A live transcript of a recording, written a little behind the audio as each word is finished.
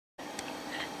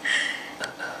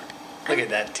Look at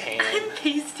that tan. I'm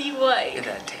pasty white. Look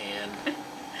at that tan.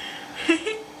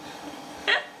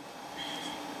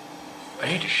 I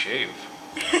need to shave.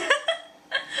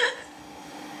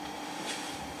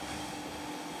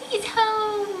 He's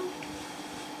home.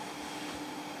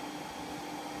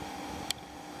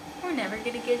 We're never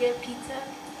gonna go get pizza.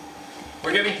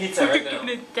 We're getting pizza right now.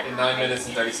 Gonna die. In 9 minutes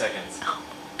and 30 seconds. Oh.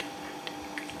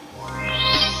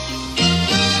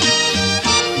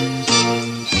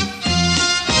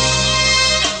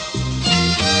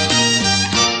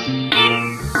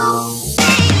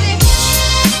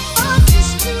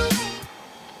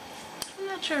 I'm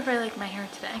not sure if I like my hair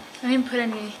today. I didn't put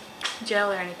any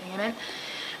gel or anything in it,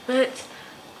 but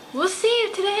we'll see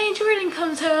if today Jordan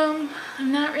comes home.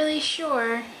 I'm not really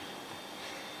sure.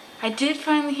 I did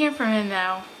finally hear from him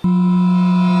though.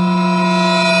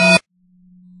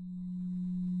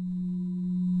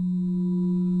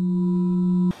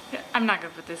 I'm not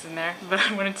gonna put this in there, but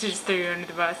I wanted to just throw you under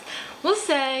the bus. We'll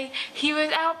say he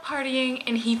was out partying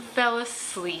and he fell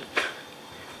asleep.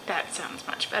 That sounds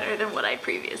much better than what I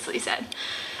previously said.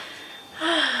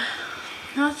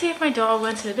 Now let's see if my dog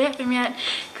went to the bathroom yet,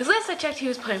 because last I checked he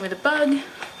was playing with a bug.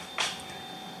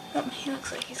 Oh, he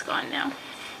looks like he's gone now.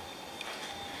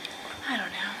 I don't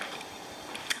know.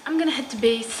 I'm gonna head to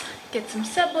base, get some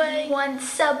Subway. One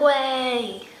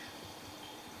Subway!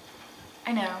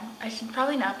 I know, I should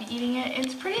probably not be eating it.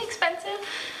 It's pretty expensive,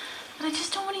 but I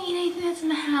just don't want to eat anything that's in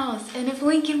the house. And if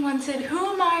Lincoln wants it, who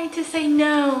am I to say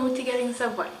no to getting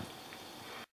Subway?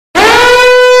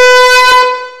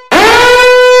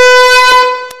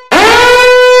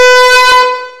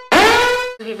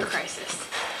 We have a crisis.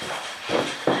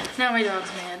 Now my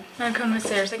dog's mad. Not coming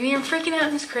upstairs. I can hear him freaking out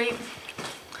in his crate.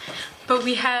 But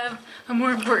we have a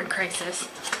more important crisis.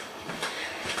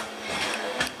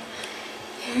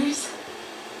 There's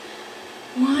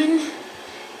one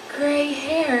gray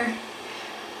hair.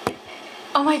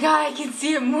 Oh my god, I can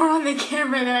see it more on the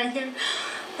camera than I can.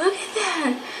 Look at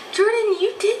that. Jordan,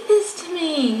 you did this to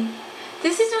me.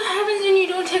 This is what happens when you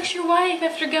don't text your wife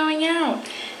after going out.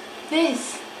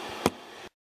 This.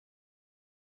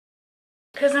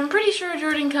 Because I'm pretty sure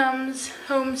Jordan comes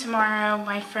home tomorrow.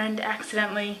 My friend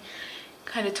accidentally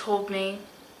kind of told me,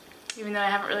 even though I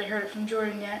haven't really heard it from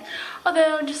Jordan yet.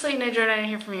 Although, just so you know, Jordan, I didn't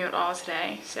hear from you at all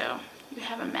today, so you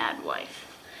have a mad wife.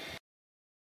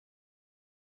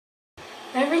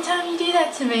 Every time you do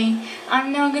that to me,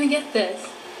 I'm now gonna get this.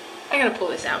 I gotta pull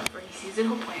this out before he sees it.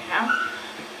 He'll point it out.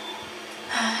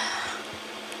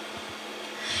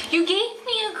 You gave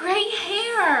me a gray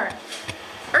hair.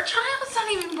 Our child's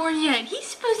not even born yet. He's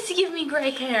supposed to give me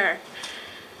gray hair.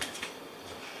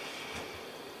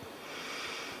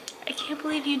 I can't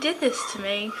believe you did this to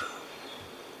me.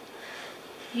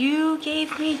 You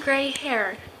gave me gray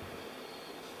hair.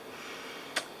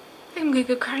 I think I'm gonna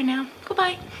go cry now.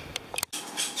 Goodbye.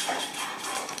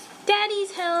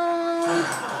 Daddy's home.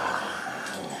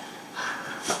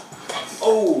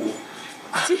 Oh!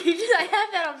 I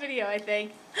have that on video, I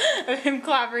think, of him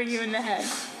clobbering you in the head.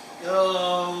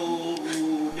 Oh,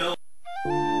 no.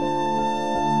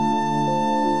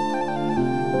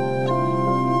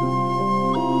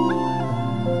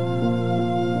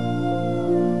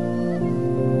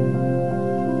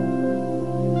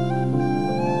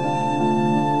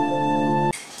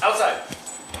 Outside.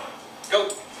 Go.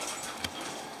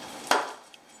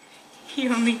 He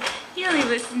only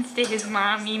listens to his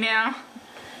mommy now.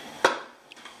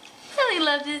 He only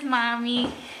loves his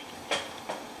mommy.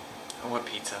 I want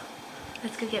pizza.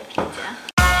 Let's go get pizza.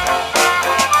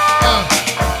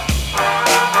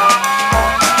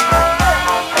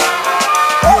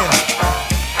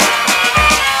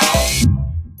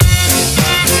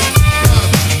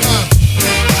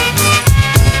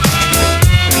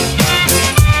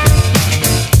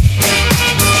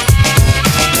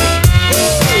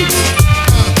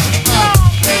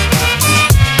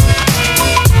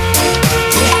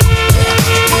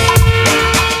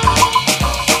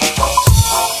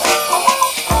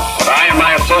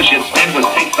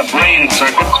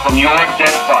 From your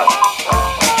dead body.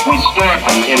 We stored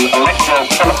them in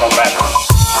electro-chemical batteries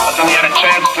until we had a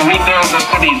chance to rebuild the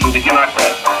cities we begin our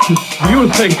quest. You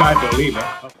think I believe it?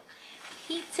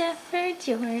 Pizza for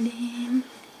Jordan.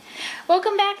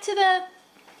 Welcome back to the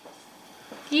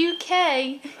UK.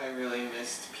 I really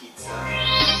missed pizza.